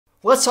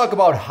let's talk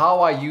about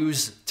how I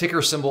use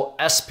ticker symbol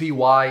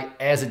SPY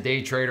as a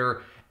day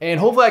trader. And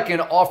hopefully I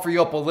can offer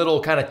you up a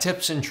little kind of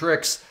tips and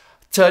tricks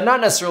to not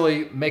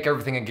necessarily make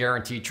everything a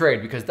guaranteed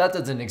trade, because that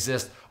doesn't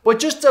exist, but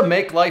just to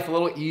make life a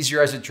little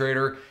easier as a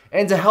trader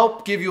and to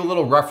help give you a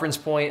little reference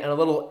point and a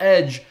little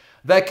edge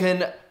that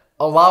can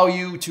allow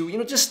you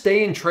to, just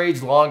stay in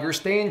trades longer,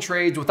 stay in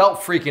trades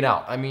without freaking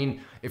out. I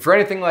mean, if you're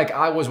anything like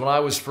I was when I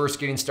was first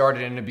getting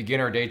started in a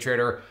beginner day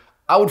trader,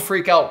 I would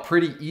freak out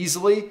pretty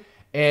easily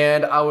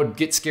and I would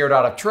get scared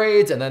out of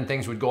trades and then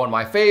things would go in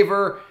my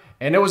favor.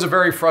 And it was a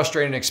very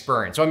frustrating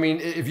experience. So, I mean,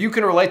 if you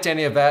can relate to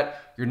any of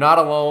that, you're not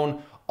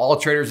alone. All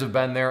traders have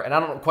been there, and I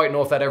don't quite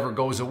know if that ever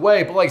goes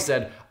away. But like I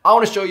said, I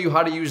want to show you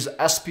how to use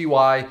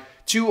SPY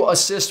to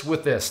assist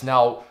with this.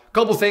 Now, a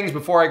couple things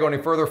before I go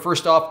any further.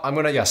 First off, I'm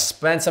going to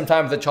spend some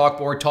time at the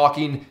chalkboard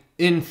talking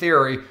in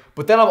theory,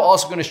 but then I'm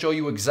also going to show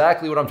you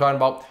exactly what I'm talking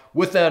about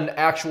with an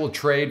actual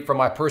trade from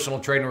my personal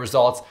trading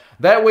results.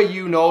 That way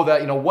you know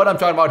that what I'm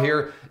talking about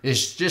here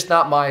is just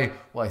not my,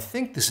 well, I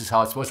think this is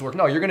how it's supposed to work.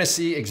 No, you're going to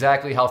see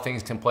exactly how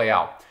things can play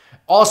out.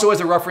 Also, as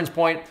a reference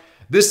point,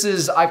 this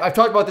is, I've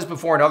talked about this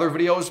before in other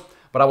videos,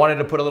 but I wanted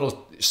to put a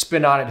little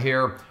spin on it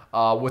here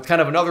with kind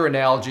of another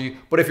analogy.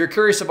 But if you're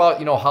curious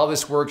about how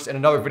this works in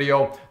another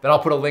video, then I'll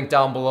put a link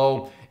down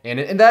below. And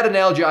in that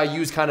analogy, I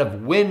use kind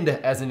of wind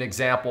as an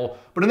example.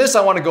 But in this,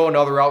 I want to go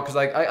another route because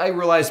I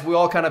realize we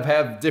all kind of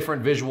have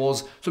different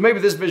visuals. So maybe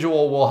this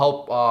visual will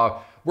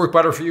help work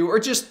better for you, or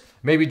just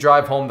maybe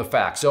drive home the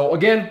fact. So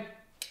again,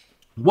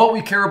 what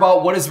we care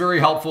about, what is very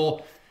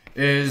helpful,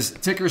 is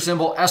ticker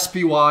symbol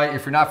SPY.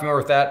 If you're not familiar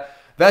with that,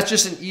 that's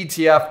just an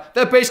ETF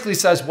that basically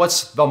says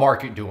what's the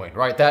market doing,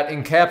 right? That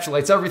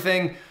encapsulates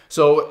everything.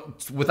 So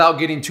without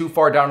getting too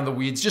far down in the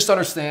weeds, just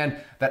understand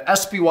that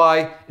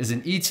SPY is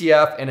an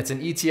ETF, and it's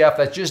an ETF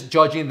that's just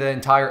judging the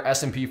entire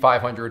S&P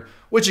 500,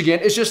 which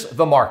again is just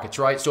the markets,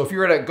 right? So if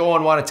you're gonna go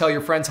and want to tell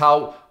your friends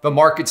how the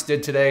markets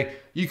did today,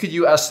 you could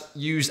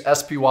use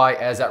SPY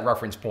as that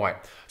reference point.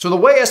 So the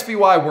way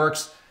SPY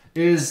works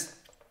is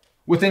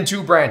within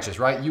two branches,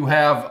 right? You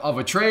have of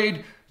a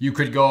trade, you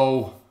could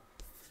go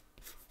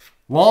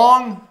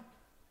long,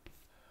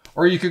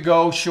 or you could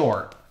go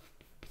short.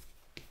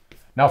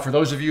 Now, for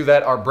those of you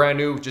that are brand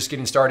new, just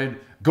getting started,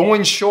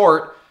 going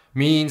short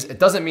means, it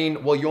doesn't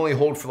mean, well, you only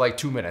hold for like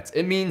 2 minutes.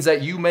 It means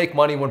that you make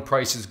money when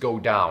prices go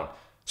down.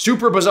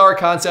 Super bizarre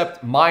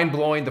concept,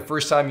 mind-blowing the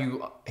first time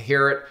you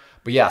hear it.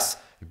 But yes,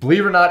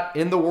 believe it or not,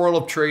 in the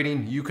world of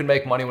trading, you can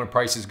make money when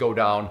prices go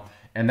down,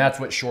 and that's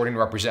what shorting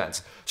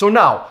represents. So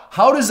now,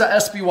 how does the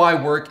SPY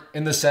work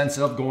in the sense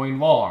of going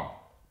long?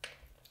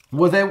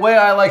 Well, the way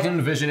I like to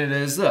envision it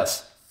is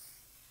this.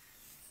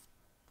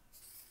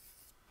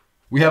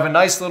 We have a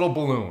nice little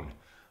balloon.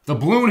 The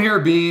balloon here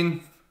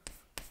being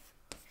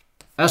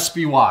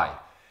SPY.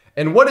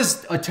 And what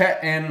is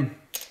and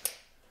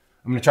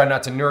I'm gonna try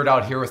not to nerd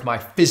out here with my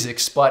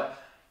physics,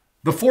 but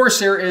the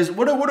force here is,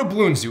 what do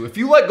balloons do? If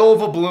you let go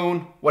of a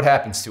balloon, what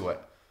happens to it?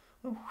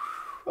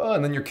 Oh,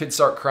 and then your kids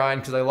start crying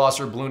because they lost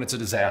their balloon. It's a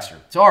disaster.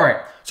 So, all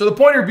right. So the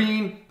pointer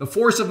being, the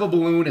force of a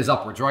balloon is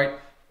upwards, right?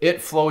 It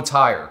floats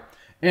higher.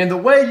 And the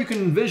way you can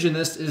envision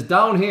this is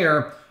down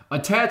here,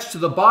 attached to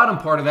the bottom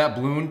part of that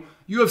balloon,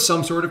 you have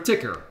some sort of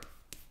ticker.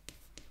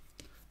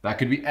 That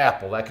could be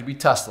Apple, that could be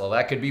Tesla,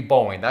 that could be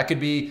Boeing, that could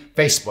be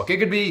Facebook, it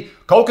could be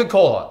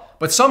Coca-Cola,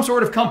 but some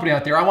sort of company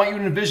out there. I want you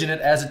to envision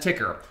it as a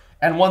ticker.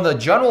 And when the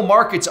general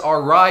markets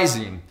are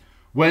rising,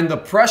 when the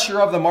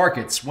pressure of the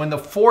markets, when the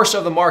force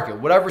of the market,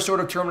 whatever sort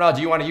of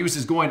terminology you want to use,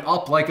 is going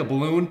up like a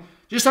balloon,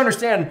 just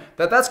understand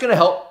that that's going to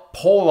help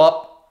pull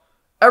up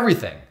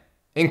everything,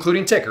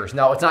 including tickers.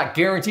 Now, it's not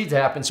guaranteed to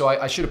happen, so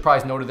I should have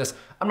probably noted this.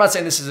 I'm not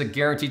saying this is a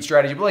guaranteed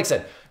strategy, but like I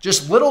said,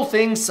 just little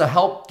things to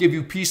help give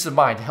you peace of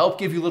mind, to help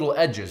give you little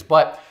edges.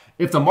 But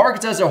if the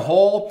markets as a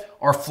whole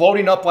are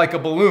floating up like a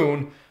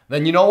balloon,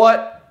 then you know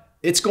what?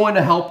 It's going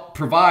to help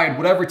provide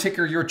whatever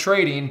ticker you're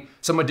trading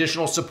some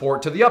additional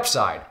support to the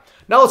upside.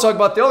 Now let's talk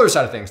about the other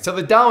side of things, to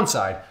the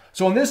downside.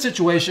 So in this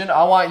situation,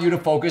 I want you to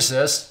focus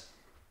this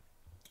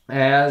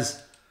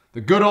as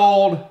the good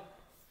old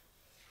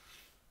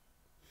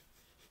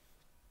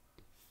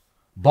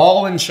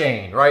ball and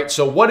chain, right?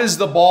 So what is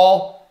the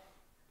ball?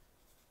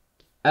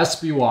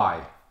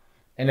 SPY.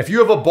 And if you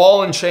have a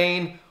ball and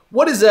chain,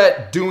 what is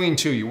that doing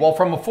to you? Well,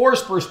 from a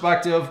force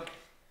perspective,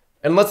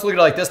 and let's look at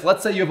it like this.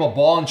 Let's say you have a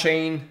ball and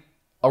chain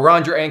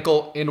around your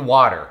ankle in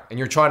water and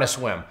you're trying to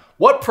swim.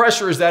 What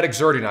pressure is that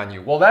exerting on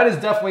you? Well, that is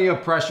definitely a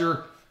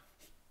pressure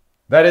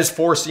that is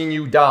forcing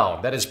you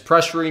down, that is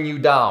pressuring you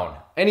down.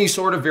 Any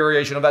sort of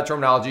variation of that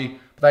terminology.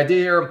 But the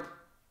idea here,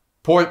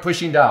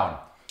 pushing down.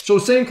 So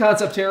same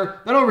concept here.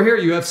 Then over here,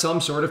 you have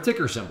some sort of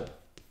ticker symbol.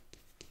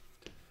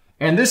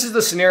 And this is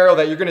the scenario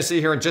that you're going to see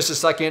here in just a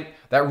second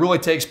that really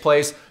takes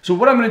place. So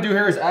what I'm going to do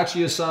here is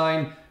actually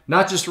assign,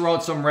 not just throw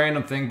out some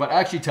random thing, but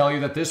actually tell you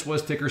that this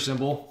was ticker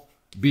symbol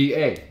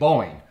BA,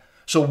 Boeing.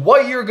 So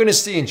what you're going to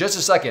see in just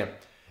a second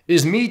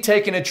is me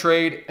taking a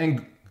trade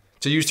and,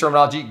 to use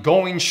terminology,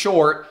 going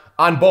short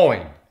on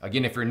Boeing.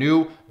 Again, if you're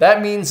new,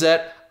 that means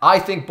that I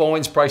think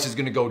Boeing's price is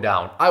going to go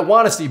down. I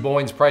want to see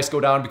Boeing's price go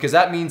down because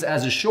that means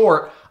as a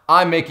short,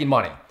 I'm making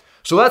money.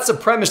 So that's the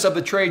premise of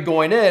the trade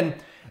going in.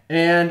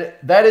 And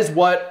that is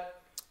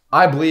what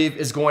I believe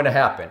is going to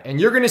happen. And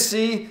you're going to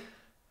see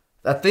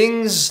that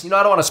things, I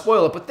don't want to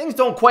spoil it, but things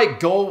don't quite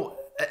go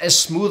as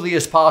smoothly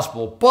as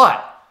possible.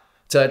 But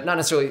to not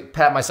necessarily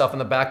pat myself on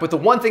the back, but the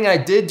one thing I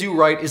did do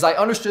right is I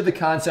understood the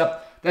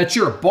concept that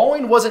sure,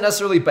 Boeing wasn't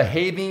necessarily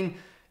behaving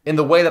in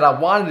the way that I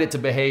wanted it to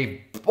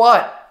behave,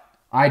 but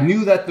I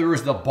knew that there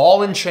was the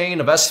ball and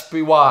chain of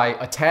SPY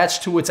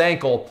attached to its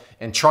ankle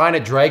and trying to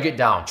drag it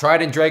down,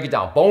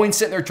 Boeing's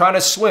sitting there trying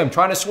to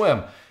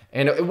swim.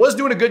 And it was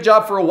doing a good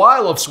job for a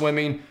while of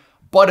swimming,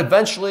 but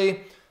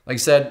eventually, like I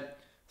said,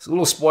 it's a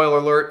little spoiler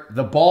alert,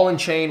 the ball and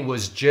chain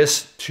was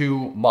just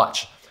too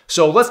much.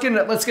 So let's get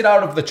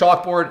out of the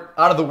chalkboard,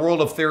 out of the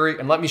world of theory,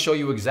 and let me show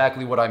you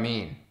exactly what I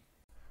mean.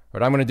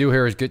 What I'm going to do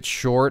here is get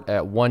short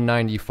at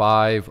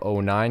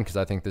 195.09 because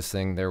I think this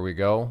thing, there we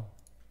go.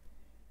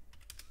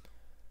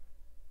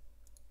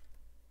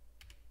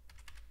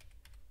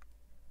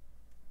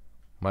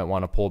 Might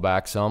want to pull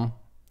back some.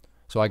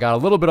 So I got a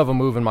little bit of a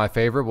move in my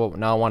favor, but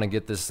now I want to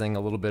get this thing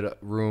a little bit of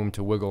room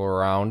to wiggle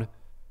around.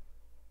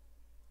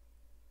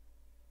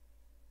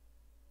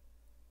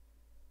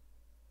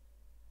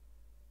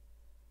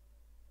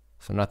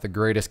 So not the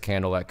greatest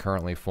candle that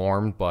currently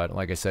formed, but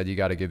like I said, you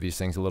got to give these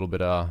things a little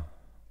bit of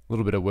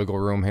wiggle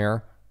room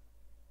here.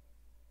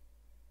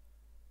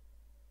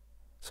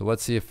 So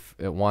let's see if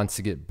it wants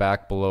to get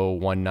back below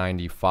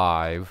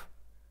 195.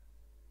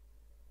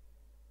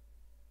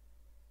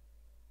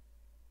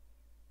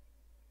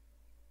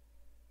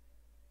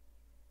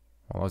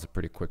 Well, that was a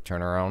pretty quick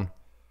turnaround.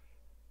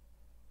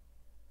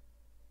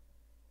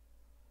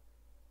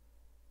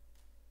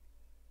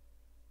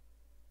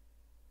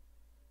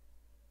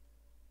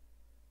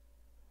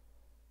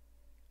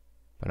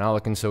 But not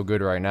looking so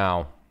good right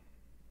now.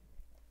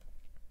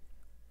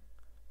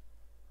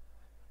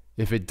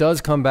 If it does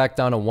come back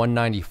down to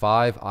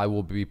 195, I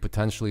will be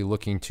potentially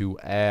looking to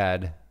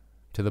add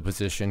to the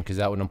position because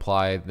that would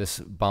imply this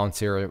bounce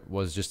here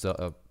was just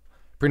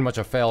pretty much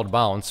a failed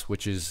bounce,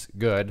 which is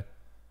good.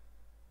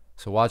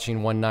 So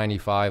watching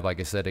 195, like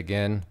I said,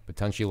 again,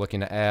 potentially looking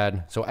to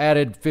add. So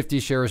added 50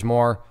 shares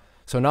more.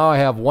 So now I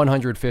have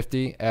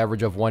 150,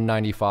 average of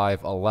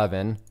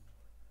 195.11.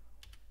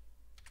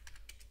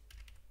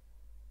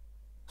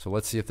 So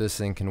let's see if this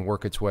thing can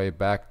work its way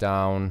back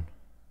down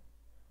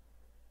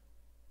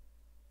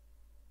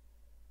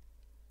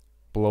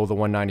below the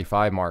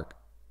 195 mark.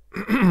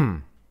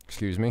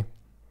 Excuse me.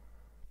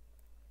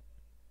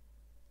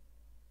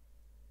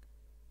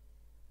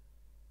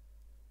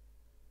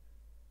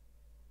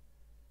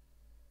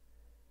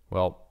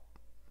 Well,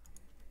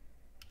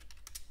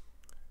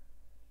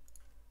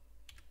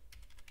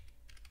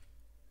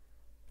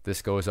 if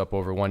this goes up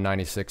over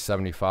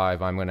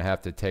 196.75, I'm going to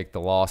have to take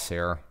the loss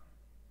here.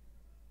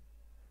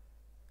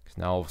 Because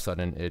now all of a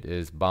sudden it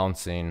is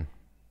bouncing.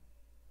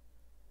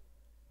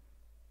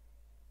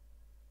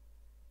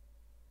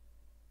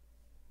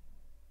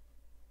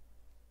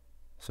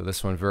 So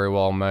this one very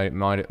well might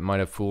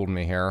have fooled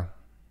me here.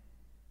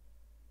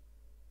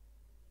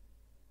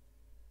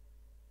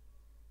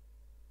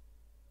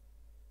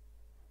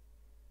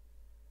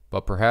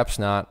 But perhaps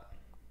not.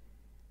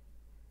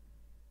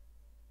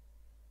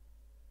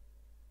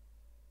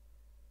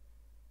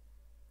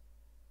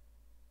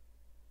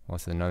 Well,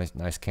 it's a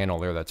nice candle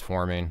there that's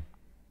forming.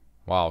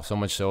 Wow, so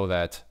much so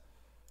that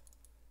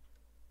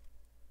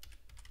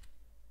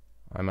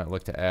I might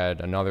look to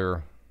add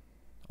another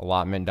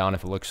allotment down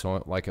if it looks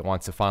like it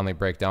wants to finally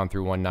break down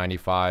through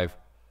 195.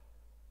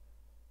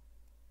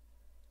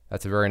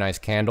 That's a very nice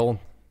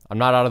candle. I'm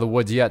not out of the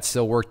woods yet,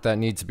 still work that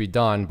needs to be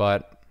done,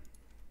 but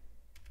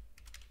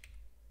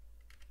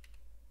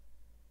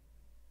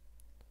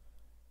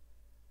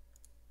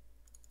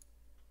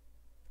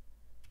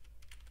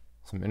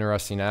some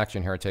interesting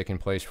action here taking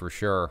place for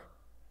sure.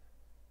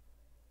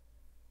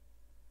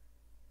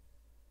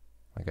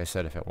 Like I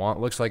said, if it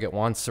looks like it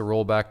wants to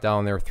roll back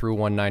down there through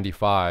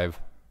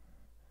 195,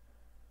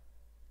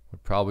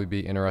 would probably be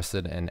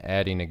interested in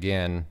adding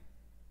again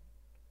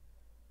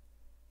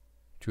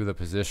to the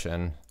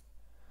position.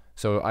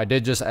 So I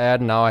did just add,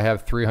 now I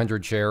have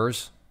 300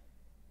 shares.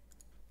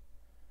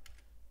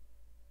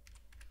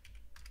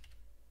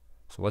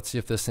 So let's see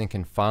if this thing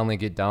can finally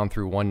get down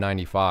through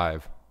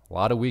 195. A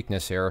lot of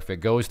weakness here. If it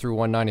goes through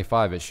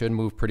 195, it should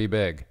move pretty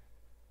big.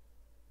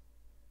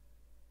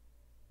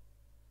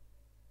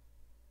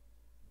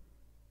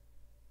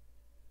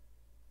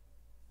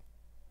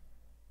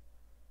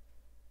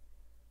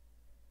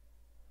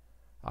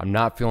 I'm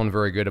not feeling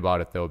very good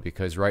about it though,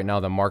 because right now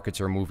the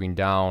markets are moving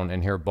down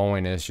and here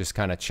Boeing is just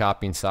kind of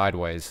chopping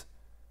sideways.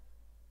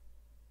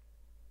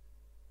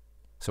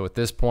 So at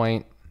this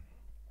point,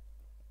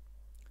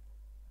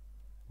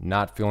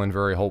 not feeling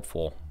very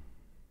hopeful.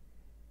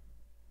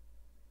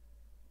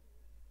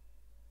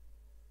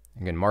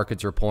 Again,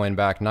 markets are pulling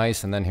back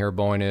nice, and then here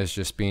Boeing is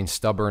just being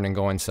stubborn and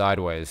going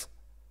sideways.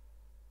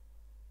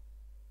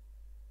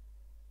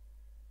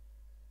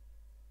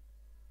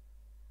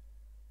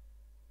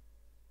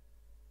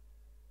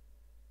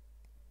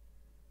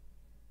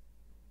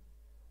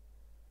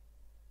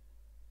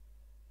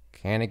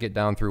 Can it get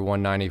down through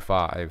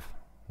 195?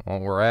 Well,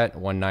 we're at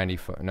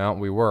 195. No,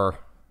 we were.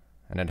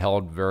 And it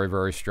held very,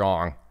 very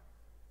strong.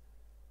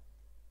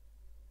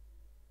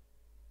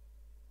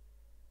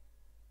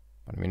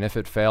 But I mean, if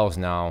it fails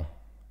now,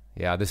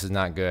 yeah, this is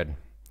not good.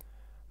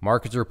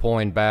 Markets are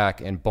pulling back,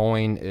 and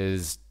Boeing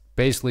is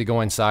basically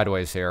going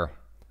sideways here.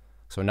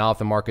 So now if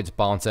the markets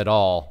bounce at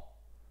all,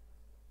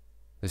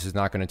 this is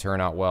not going to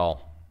turn out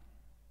well.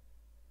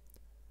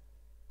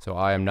 So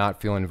I am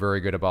not feeling very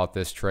good about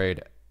this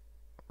trade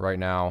right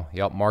now.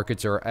 Yep,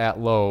 markets are at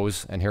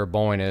lows, and here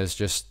Boeing is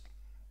just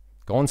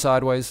going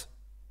sideways.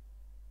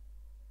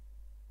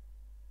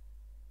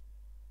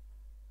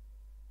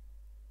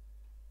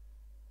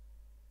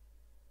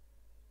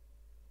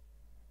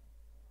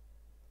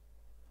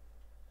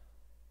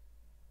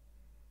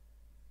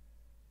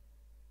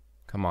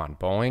 Come on,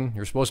 Boeing.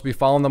 You're supposed to be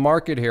following the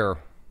market here.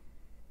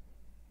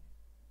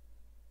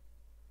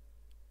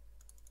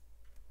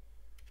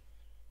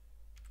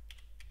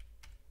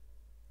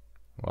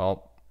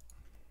 Well,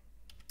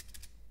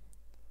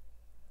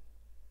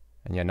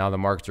 and yeah, now the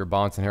markets are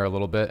bouncing here a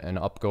little bit, and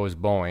up goes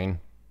Boeing.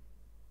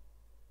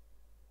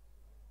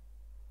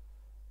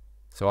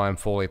 So I'm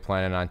fully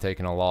planning on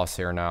taking a loss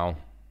here now.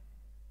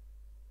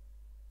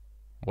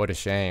 What a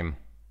shame.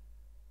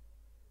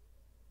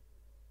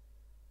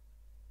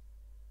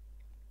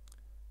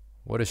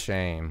 What a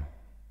shame.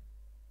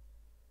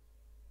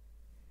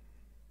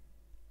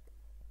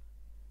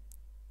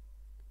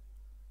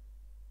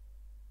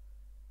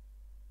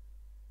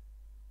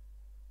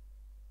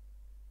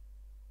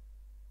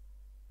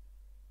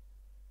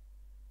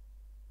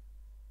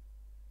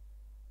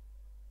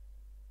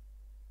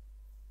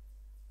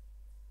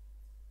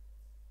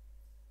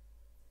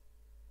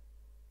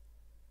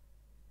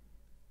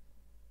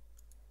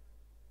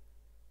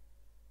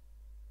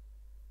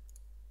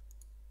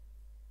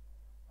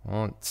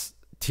 Well, it's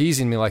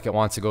teasing me like it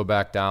wants to go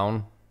back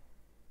down.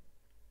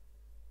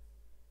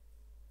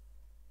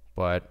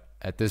 But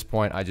at this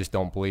point, I just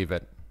don't believe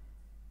it.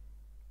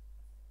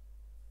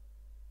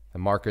 The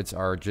markets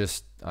are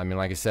just, I mean,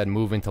 like I said,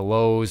 moving to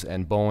lows,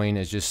 and Boeing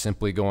is just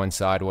simply going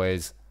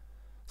sideways.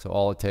 So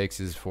all it takes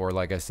is for,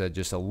 like I said,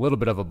 just a little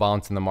bit of a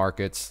bounce in the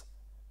markets.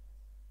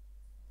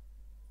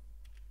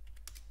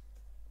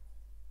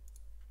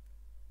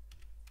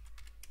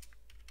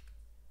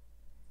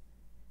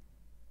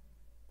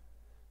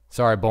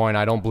 Sorry, Boeing,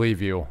 I don't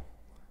believe you.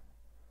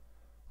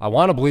 I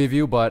want to believe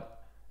you,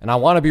 and I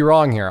want to be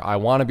wrong here. I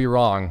want to be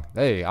wrong.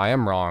 Hey, I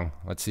am wrong.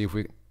 Let's see if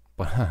we,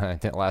 but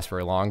it didn't last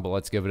very long, but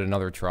let's give it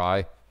another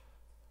try.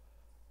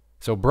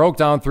 So broke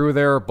down through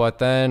there, but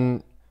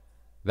then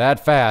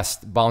that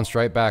fast bounced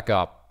right back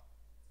up.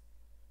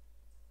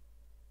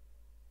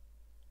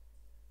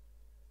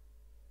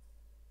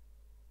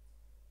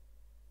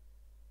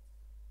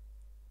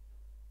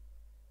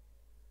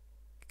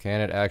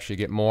 Can it actually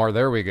get more?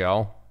 There we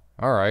go.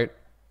 All right.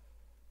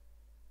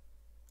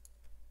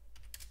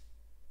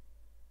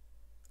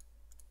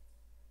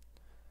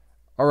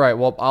 All right,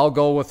 well, I'll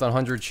go with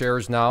 100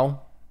 shares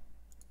now.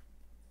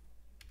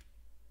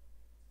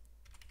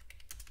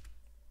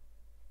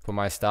 Put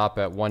my stop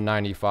at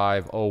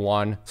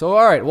 195.01. So,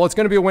 all right, well, it's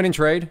going to be a winning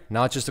trade.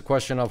 Now it's just a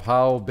question of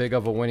how big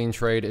of a winning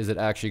trade is it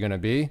actually going to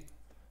be.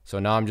 So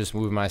now I'm just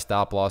moving my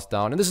stop loss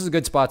down. And this is a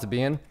good spot to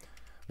be in,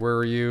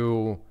 where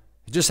you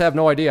just have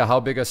no idea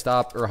how big a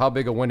stop or how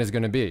big a win is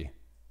going to be.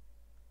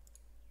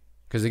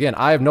 Because again,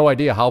 I have no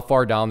idea how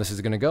far down this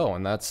is going to go,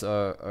 and that's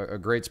a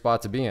great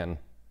spot to be in.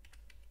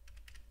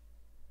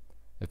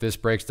 If this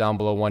breaks down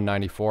below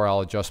 194, I'll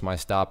adjust my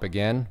stop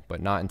again,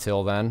 but not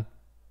until then.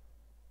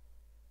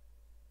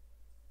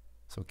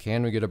 So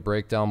can we get a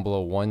breakdown below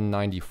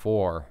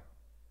 194?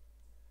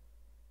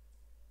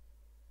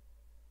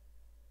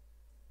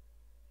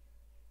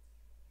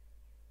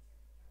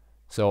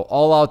 So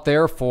all out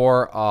there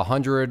for a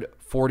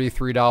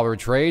 $143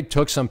 trade.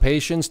 Took some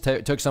patience,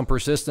 took some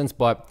persistence,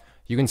 but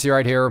you can see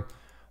right here,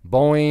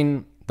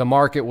 Boeing, the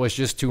market was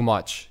just too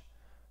much.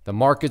 The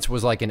markets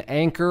was like an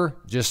anchor.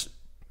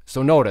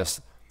 So notice,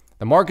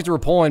 the markets were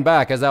pulling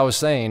back, as I was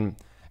saying,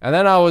 and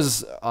then I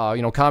was,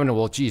 commenting,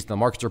 well, geez, the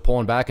markets are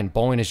pulling back, and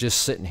Boeing is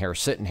just sitting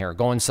here,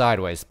 going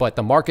sideways. But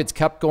the markets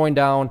kept going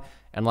down,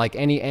 and like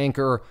any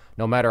anchor,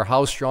 no matter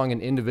how strong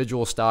an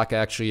individual stock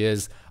actually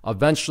is,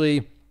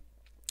 eventually,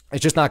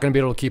 it's just not going to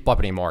be able to keep up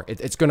anymore.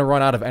 It's going to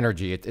run out of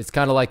energy. It's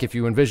kind of like if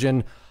you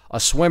envision a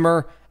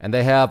swimmer and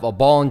they have a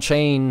ball and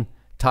chain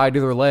tied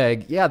to their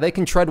leg. Yeah, they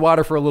can tread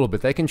water for a little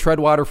bit.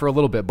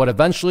 But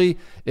eventually,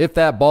 if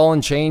that ball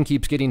and chain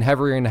keeps getting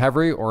heavier and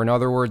heavier, or in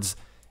other words,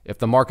 if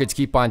the markets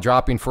keep on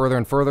dropping further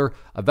and further,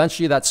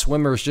 eventually that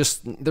swimmer is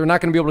they're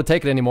not going to be able to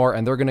take it anymore,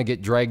 and they're going to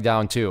get dragged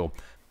down too.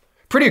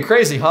 Pretty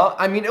crazy, huh?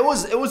 I mean, it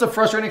was a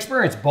frustrating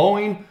experience.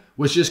 Boeing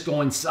was just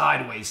going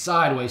sideways.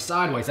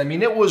 I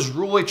mean, it was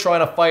really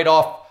trying to fight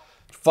off,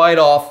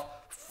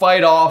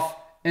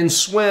 and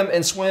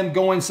swim,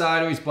 going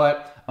sideways.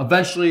 But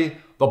eventually,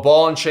 the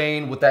ball and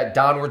chain with that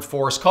downward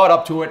force caught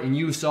up to it, and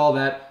you saw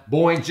that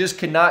Boeing just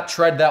cannot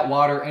tread that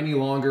water any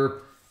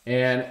longer.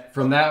 And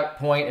from that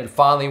point, it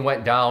finally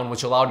went down,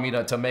 which allowed me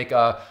to make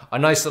a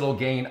nice little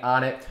gain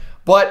on it.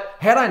 But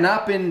had I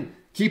not been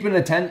keeping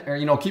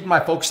my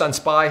focus on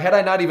SPY, had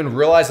I not even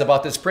realized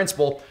about this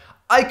principle,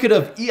 I could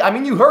have, I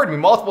mean, you heard me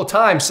multiple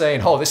times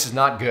saying, oh, this is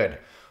not good.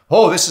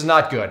 Oh, this is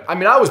not good. I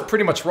mean, I was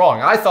pretty much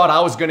wrong. I thought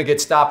I was going to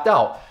get stopped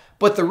out.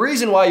 But the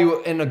reason why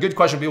you, and a good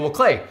question would be, well,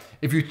 Clay,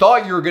 if you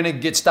thought you were going to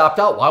get stopped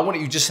out, why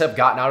wouldn't you just have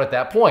gotten out at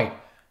that point?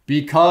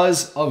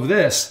 Because of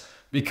this.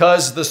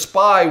 Because the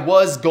SPY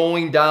was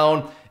going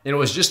down, and it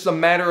was just a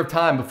matter of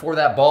time before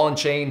that ball and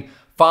chain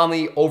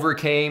finally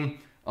overcame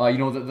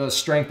the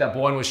strength that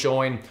Boyne was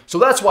showing. So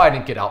that's why I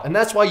didn't get out. And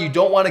that's why you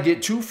don't want to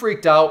get too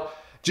freaked out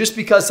just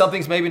because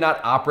something's maybe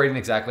not operating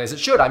exactly as it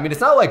should. I mean,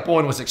 it's not like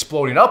Boyne was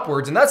exploding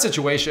upwards. In that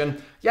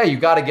situation, yeah, you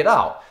got to get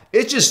out.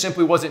 It just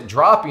simply wasn't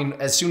dropping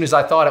as soon as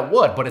I thought it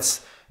would. But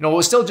it's, it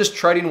was still just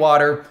treading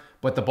water.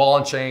 But the ball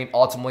and chain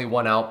ultimately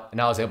won out,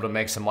 and I was able to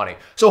make some money.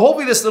 So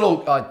hopefully this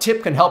little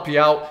tip can help you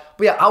out.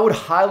 But yeah, I would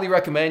highly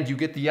recommend you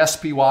get the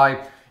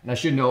SPY. And I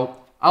should note,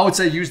 I would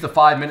say use the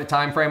 5-minute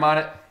time frame on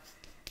it.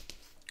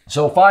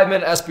 So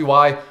 5-minute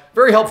SPY,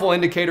 very helpful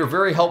indicator,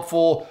 very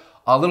helpful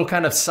little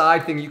kind of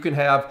side thing you can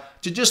have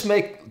to just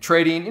make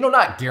trading,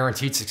 not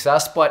guaranteed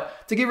success,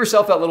 but to give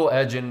yourself that little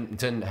edge and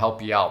to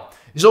help you out.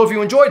 So if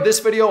you enjoyed this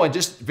video and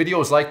just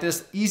videos like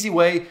this, easy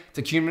way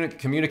to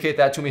communicate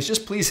that to me is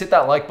just please hit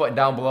that like button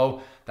down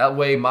below. That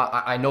way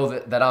I know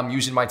that I'm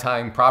using my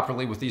time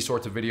properly with these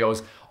sorts of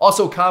videos.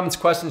 Also, comments,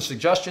 questions,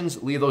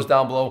 suggestions, leave those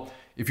down below.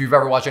 If you've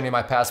ever watched any of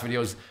my past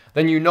videos,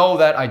 then you know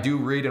that I do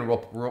read and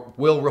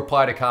will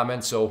reply to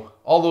comments. So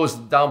all those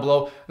down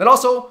below. Then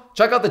also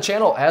check out the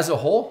channel as a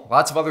whole.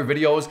 Lots of other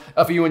videos.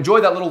 If you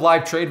enjoyed that little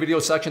live trade video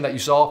section that you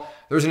saw,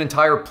 there's an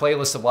entire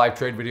playlist of live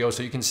trade videos.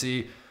 So you can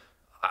see,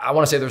 I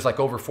want to say there's like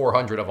over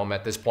 400 of them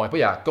at this point.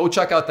 But yeah, go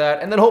check out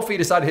that. And then hopefully you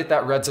decide to hit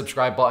that red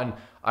subscribe button.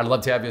 I'd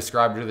love to have you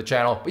subscribe to the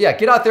channel. But yeah,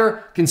 get out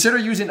there, consider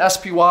using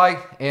SPY,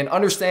 and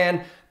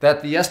understand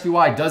that the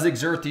SPY does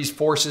exert these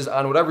forces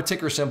on whatever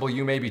ticker symbol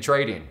you may be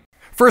trading.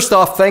 First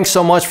off, thanks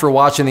so much for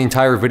watching the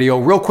entire video.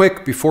 Real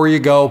quick, before you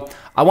go,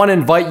 I want to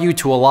invite you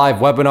to a live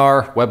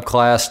webinar, web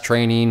class,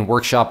 training,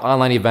 workshop,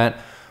 online event,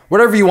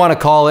 whatever you want to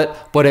call it,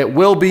 but it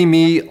will be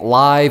me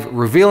live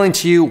revealing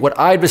to you what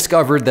I've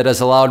discovered that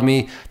has allowed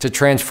me to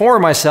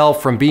transform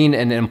myself from being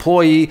an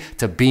employee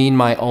to being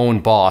my own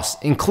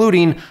boss,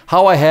 including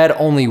how I had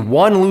only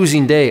one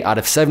losing day out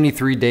of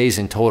 73 days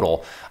in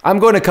total. I'm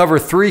going to cover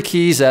 3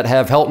 keys that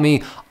have helped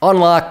me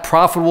unlock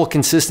profitable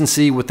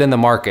consistency within the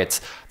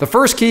markets. The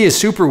first key is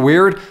super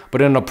weird,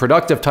 but in a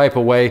productive type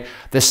of way.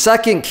 The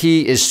second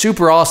key is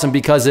super awesome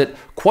because it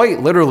quite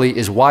literally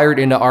is wired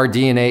into our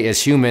DNA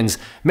as humans,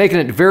 making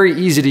it very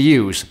easy to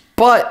use.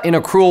 But in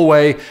a cruel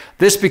way,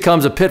 this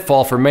becomes a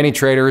pitfall for many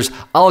traders.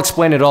 I'll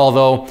explain it all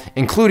though,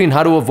 including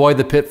how to avoid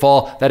the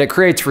pitfall that it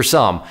creates for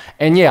some.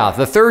 And yeah,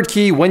 the third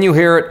key, when you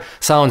hear it,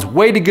 sounds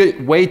way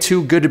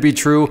too good to be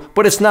true,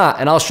 but it's not,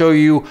 and I'll show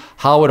you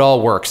how it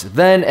all works.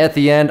 Then at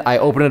the end, I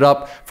open it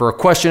up for a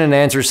question and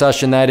answer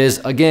session that is,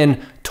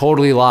 again,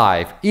 totally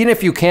live. Even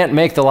if you can't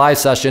make the live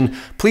session,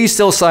 please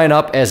still sign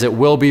up as it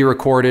will be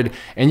recorded,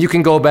 and you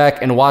can go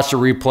back and watch the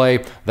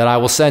replay that I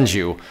will send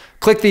you.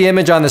 Click the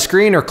image on the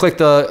screen or click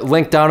the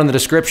link down in the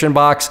description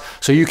box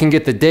so you can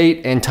get the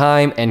date and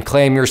time and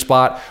claim your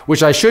spot,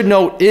 which I should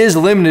note is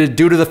limited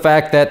due to the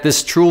fact that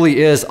this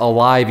truly is a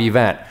live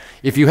event.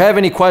 If you have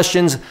any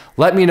questions,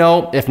 let me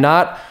know. If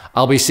not,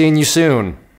 I'll be seeing you soon.